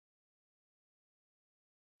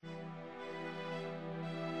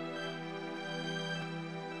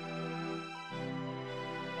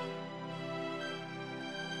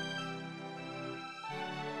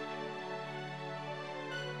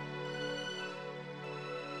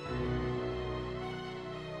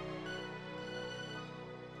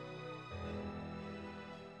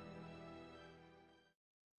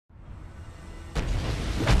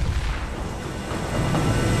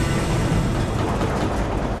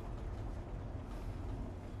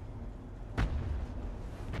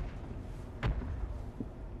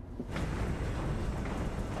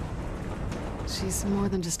She's more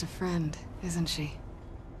than just a friend, isn't she?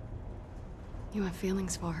 You have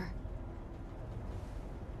feelings for her.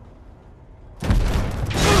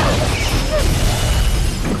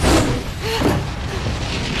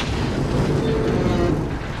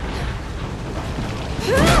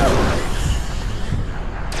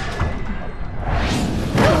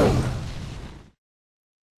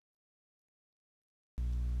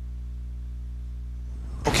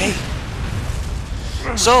 Okay.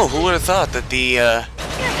 So, who would have thought that the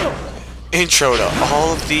intro to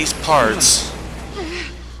all of these parts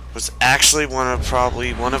was actually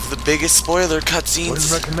probably one of the biggest spoiler cutscenes.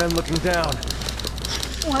 Wouldn't recommend looking down.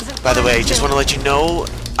 By the way, just want to let you know,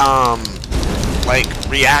 like,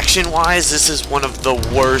 reaction-wise, this is one of the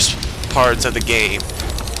worst parts of the game.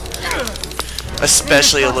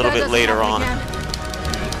 Especially a little bit later on.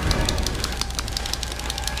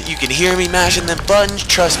 You can hear me mashing them buttons.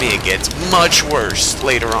 Trust me, it gets much worse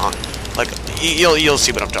later on. Like, you'll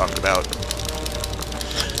see what I'm talking about.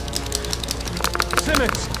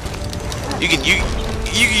 Simmons. You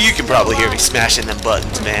can probably hear me smashing them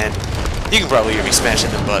buttons, man. You can probably hear me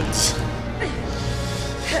smashing them buttons.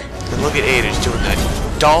 And look at Ada's doing that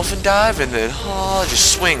dolphin dive and then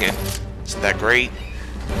just swinging. Isn't that great?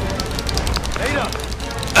 Ada.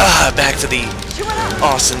 Back to the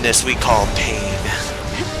awesomeness we call pain.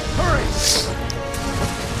 Hurry.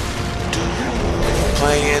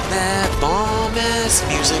 Playing that bomb-ass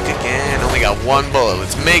music again. Only got one bullet.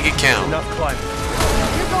 Let's make it count. Enough climbing.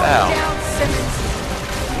 Ow.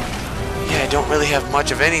 Yeah, I don't really have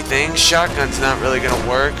much of anything. Shotgun's not really gonna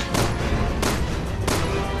work.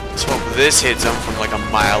 Let's hope this hits him from like a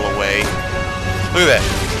mile away. Look at that.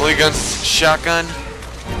 Only gun, shotgun,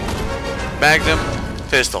 magnum,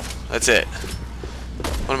 pistol. That's it.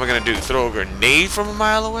 What am I gonna do? Throw a grenade from a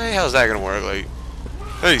mile away? How's that gonna work? Like,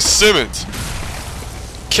 hey, Simmons,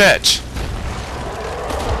 catch.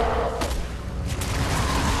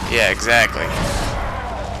 Yeah, exactly.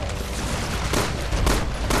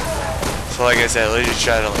 So like I said, let's just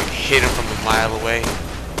try to like hit him from a mile away.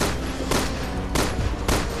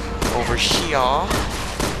 Over here.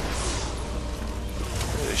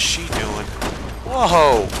 What is she doing?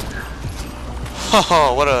 Whoa!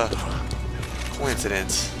 Oh, what a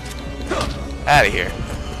coincidence. Out of here.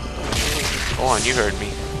 Go on, you heard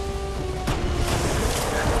me.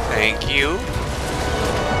 Thank you.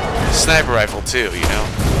 Sniper rifle too, you know.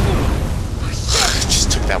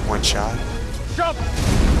 Just took that one shot. Jump.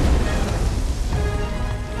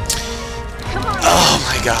 Oh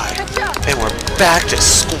my god. And we're back to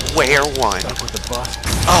square one.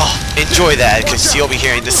 Oh, enjoy that, because you'll be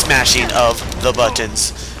hearing the smashing of the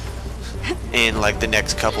buttons in like the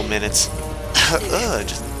next couple minutes.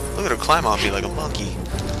 Just look at her climb on me like a monkey.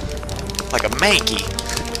 Like a manky.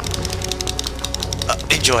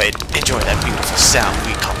 Enjoy it. Enjoy that beautiful sound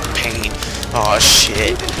we call pain. Oh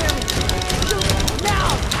shit.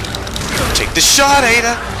 Take the shot,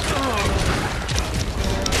 Ada.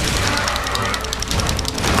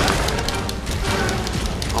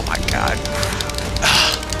 Oh my god.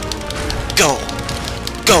 Go.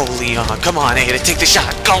 Go, Leon. Come on, Ada. Take the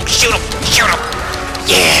shot. Go. Shoot him. Shoot him.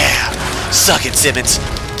 Yeah. Suck it, Simmons.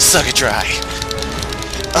 Suck it dry.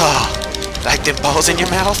 Oh. Like them balls in your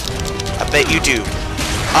mouth? I bet you do.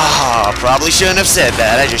 Ah, probably shouldn't have said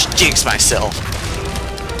that. I just jinxed myself.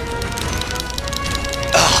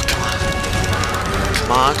 Oh, come on.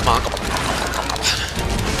 Come on, come on, come on, come on, come on.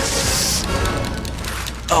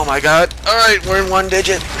 Oh my god. Alright, we're in one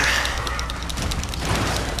digit.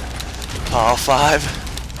 Oh, 5,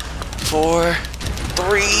 4,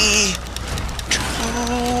 3, 2,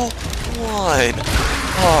 1.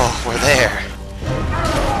 Oh, we're there.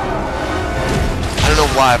 I don't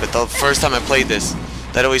know why, but the first time I played this,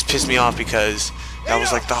 that always pissed me off because that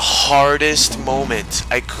was like the hardest moment.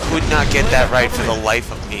 I could not get that right for the life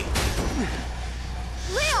of me.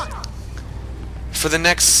 For the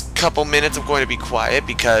next couple minutes, I'm going to be quiet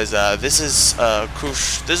because this is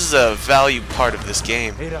crucial. This is a valued part of this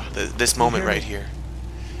game. This moment right here.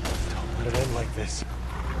 Don't let it end like this.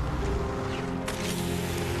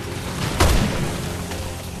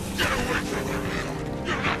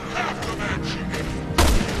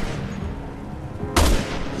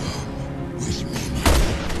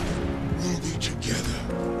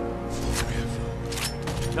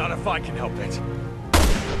 Not if I can help it.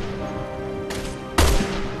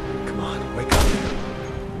 Come on, wake up.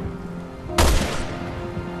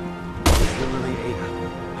 You're really Ada.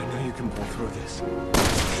 I know you can pull through this. We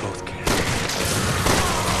both can.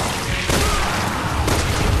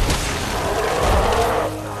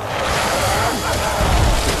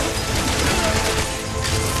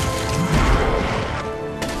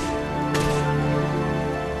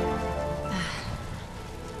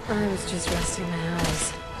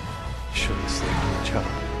 each other.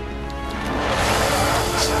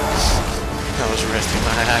 I was resting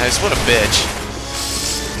my eyes. What a bitch.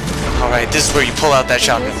 Alright, this is where you pull out that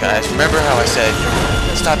shotgun, guys. Remember how I said,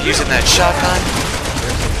 stop using that shotgun?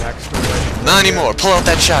 Not anymore. Pull out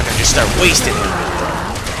that shotgun. Just start wasting it.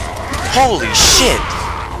 Holy shit.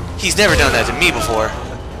 He's never done that to me before.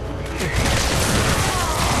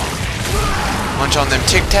 Munch on them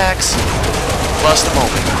Tic Tacs. Bust them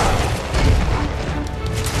open.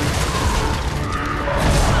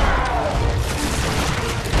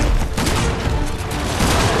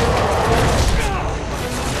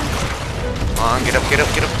 Come on, get up, get up,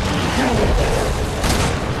 get up.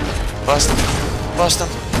 Bust them. Bust them.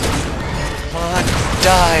 Come on,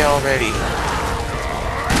 die already.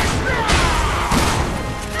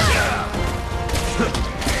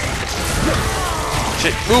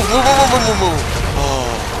 Shit, move, move, move, move, move, move. Oh.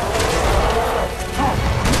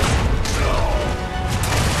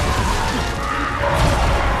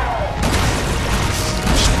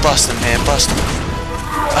 Just bust them, man, bust them.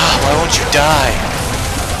 Ah, why won't you die?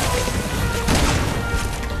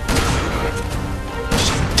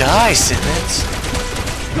 Just die, Simmons.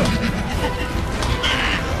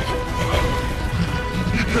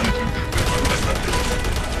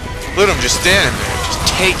 Look at him just standing there, just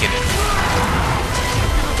taking it.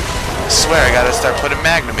 I swear I gotta start putting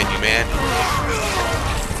Magnum in you, man.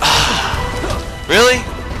 Really?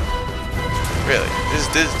 Really? This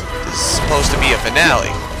is supposed to be a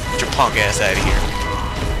finale. Get your punk ass out of here.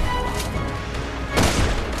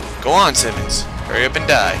 Go on, Simmons. Hurry up and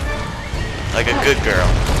die. Like a good girl.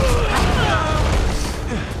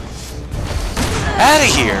 Out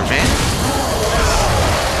of here, man.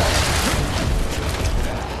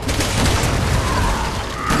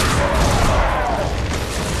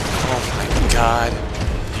 God,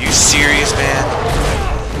 are you serious, man?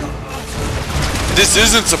 This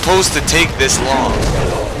isn't supposed to take this long.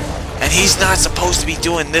 And he's not supposed to be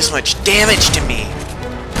doing this much damage to me.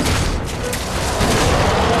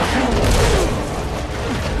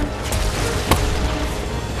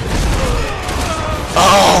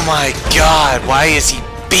 Oh my God, why is he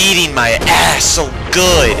beating my ass so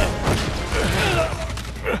good?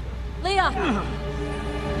 Leah!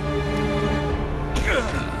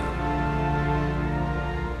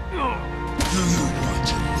 Do you want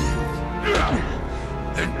to live?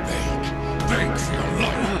 Then beg for your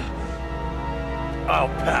life. I'll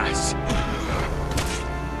pass.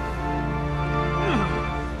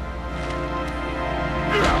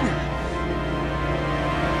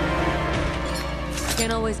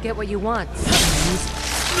 Can't always get what you want.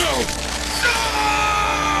 No!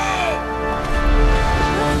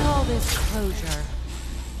 With all this closure,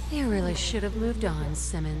 you really should have moved on,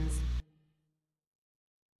 Simmons.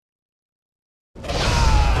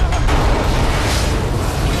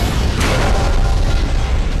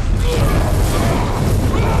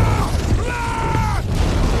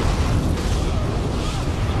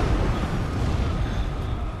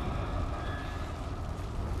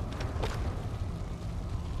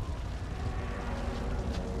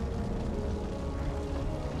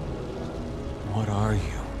 What are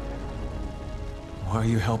you? Why are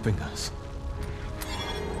you helping us?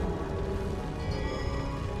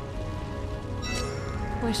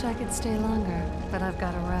 Wish I could stay longer, but I've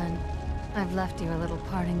got to run. I've left you a little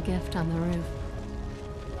parting gift on the roof.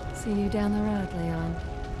 See you down the road, Leon.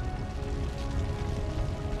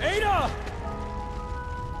 Ada!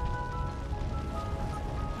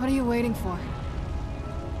 What are you waiting for?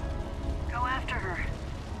 Go after her.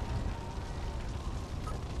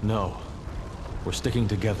 No. We're sticking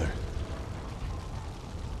together.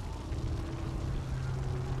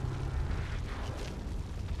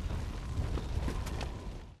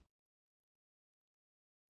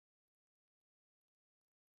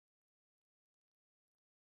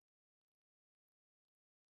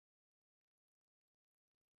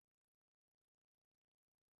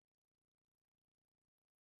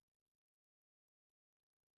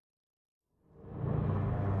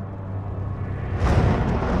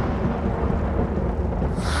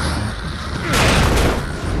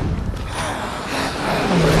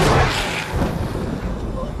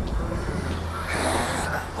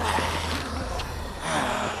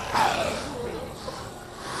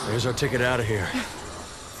 There's our ticket out of here.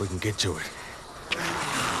 If we can get to it.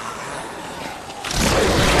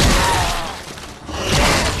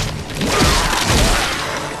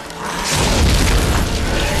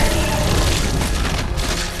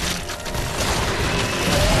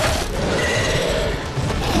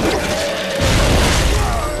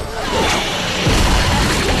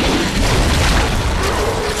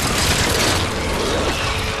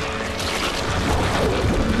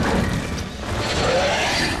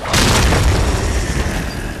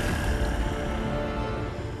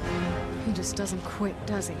 just doesn't quit,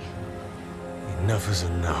 does he? Enough is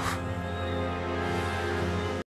enough.